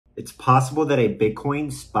It's possible that a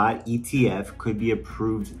Bitcoin spot ETF could be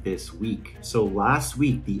approved this week. So last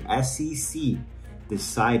week, the SEC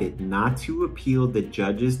decided not to appeal the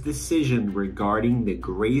judge's decision regarding the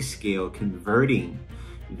Grayscale converting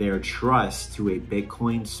their trust to a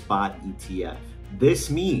Bitcoin spot ETF.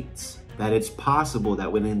 This means that it's possible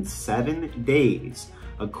that within 7 days,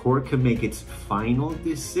 a court could make its final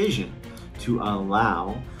decision to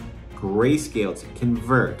allow Grayscale to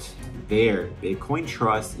convert their Bitcoin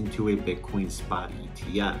trust into a Bitcoin spot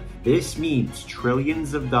ETF. This means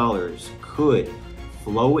trillions of dollars could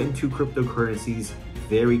flow into cryptocurrencies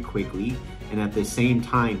very quickly, and at the same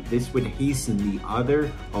time, this would hasten the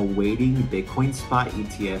other awaiting Bitcoin spot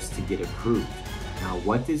ETFs to get approved. Now,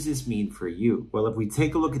 what does this mean for you? Well, if we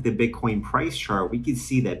take a look at the Bitcoin price chart, we can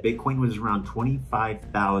see that Bitcoin was around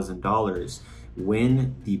 $25,000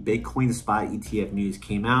 when the Bitcoin spot ETF news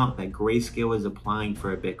came out that Grayscale was applying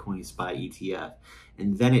for a Bitcoin spot ETF.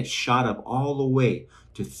 And then it shot up all the way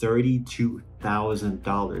to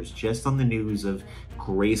 $32,000 just on the news of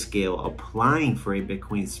Grayscale applying for a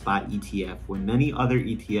Bitcoin spot ETF when many other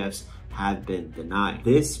ETFs have been denied.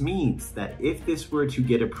 This means that if this were to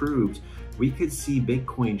get approved, we could see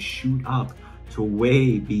Bitcoin shoot up to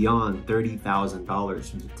way beyond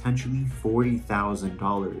 $30,000 and potentially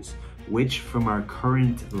 $40,000, which from our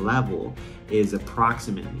current level is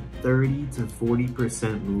approximately 30 to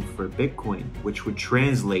 40% move for Bitcoin, which would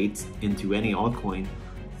translate into any altcoin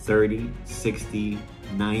 30, 60,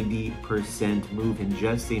 90% move in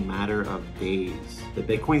just a matter of days. The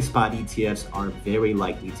Bitcoin spot ETFs are very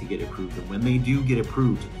likely to get approved, and when they do get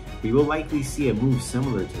approved, we will likely see a move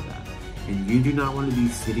similar to that. And you do not want to be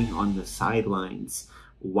sitting on the sidelines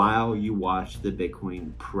while you watch the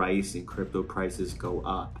Bitcoin price and crypto prices go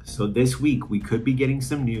up. So this week, we could be getting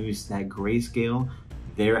some news that Grayscale,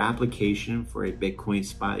 their application for a Bitcoin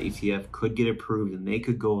spot ETF could get approved, and they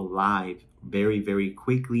could go live very, very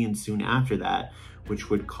quickly and soon after that,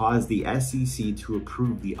 which would cause the SEC to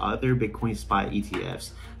approve the other Bitcoin spot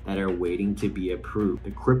ETFs that are waiting to be approved.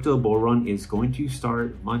 The crypto bull run is going to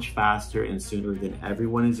start much faster and sooner than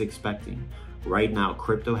everyone is expecting. Right now,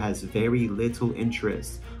 crypto has very little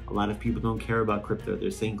interest. A lot of people don't care about crypto.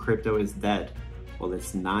 They're saying crypto is dead. Well,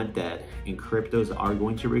 it's not dead, and cryptos are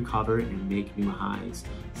going to recover and make new highs.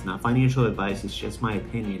 It's not financial advice, it's just my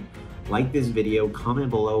opinion. Like this video,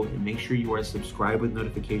 comment below, and make sure you are subscribed with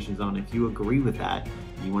notifications on if you agree with that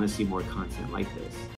and you want to see more content like this.